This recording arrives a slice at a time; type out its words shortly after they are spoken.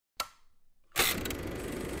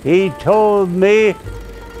He told me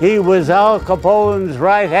he was Al Capone's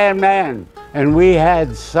right-hand man, and we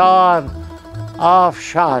had sawed-off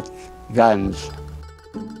shotguns.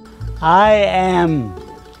 I am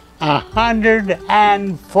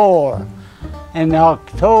 104. In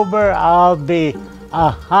October, I'll be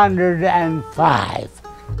 105.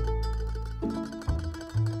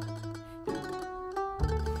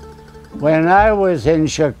 When I was in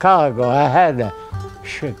Chicago, I had a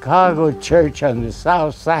Chicago church on the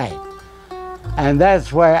south side. And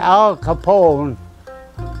that's where Al Capone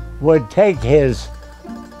would take his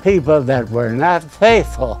people that were not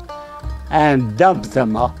faithful and dump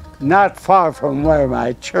them not far from where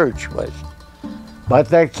my church was. But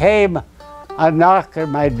there came a knock at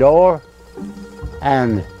my door,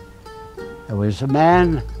 and there was a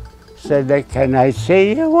man said, "Can I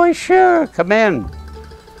see you?" "Well, sure, come in."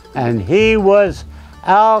 And he was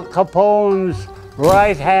Al Capone's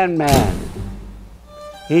right-hand man.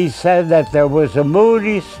 He said that there was a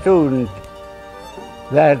moody student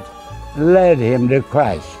that led him to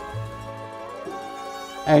Christ.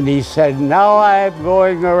 And he said, "Now I'm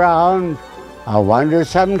going around. I wonder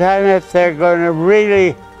sometime if they're going to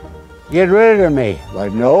really get rid of me."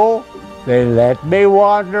 But no, they let me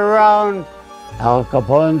wander around. Al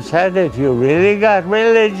Capone said, "If you really got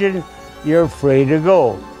religion, you're free to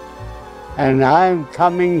go. And I'm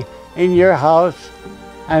coming in your house,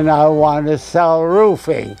 and I want to sell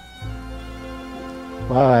roofing."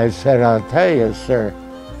 Well, I said, "I'll tell you, sir,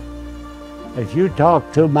 if you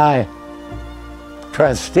talk to my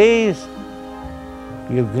trustees,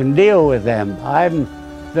 you can deal with them. I'm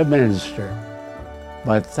the minister."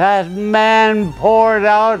 But that man poured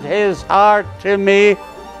out his heart to me.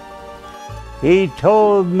 He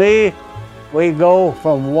told me we go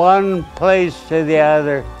from one place to the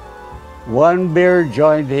other, one beer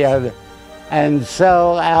joint to the other, and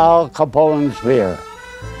sell Al Capone's beer.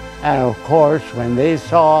 And of course, when they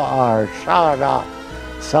saw our shot-off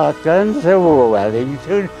shotguns, they were willing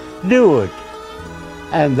to do it.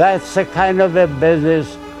 And that's the kind of a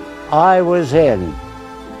business I was in.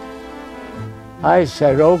 I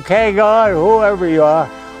said, "Okay, God, whoever you are,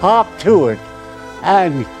 hop to it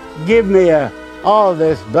and give me all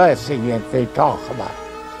this blessing that they talk about."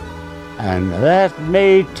 And let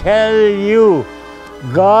me tell you,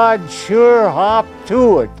 God sure hopped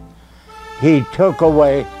to it. He took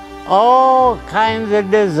away all kinds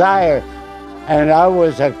of desire. And I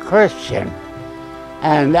was a Christian.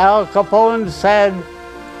 And Al Capone said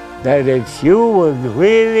that if you would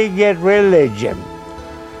really get religion,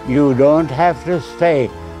 you don't have to stay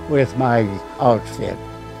with my outfit.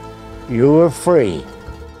 You were free.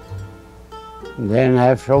 And then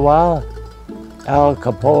after a while, Al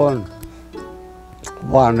Capone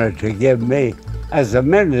wanted to give me, as a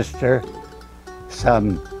minister,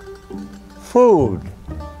 some food,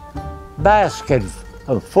 basket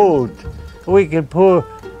of food we could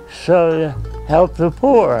help the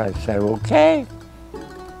poor. I said, "Okay."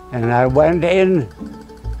 And I went in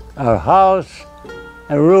a house,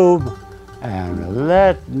 a room, and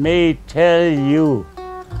let me tell you,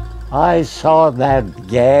 I saw that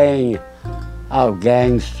gang of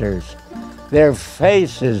gangsters. Their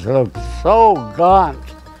faces looked so gaunt.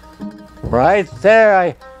 Right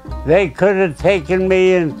there, they could have taken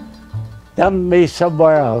me and dumped me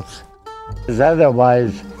somewhere else. Because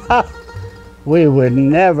otherwise, we would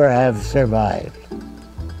never have survived.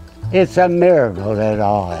 It's a miracle that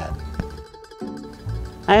all happened.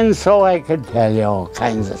 And so I could tell you all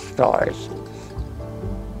kinds of stories.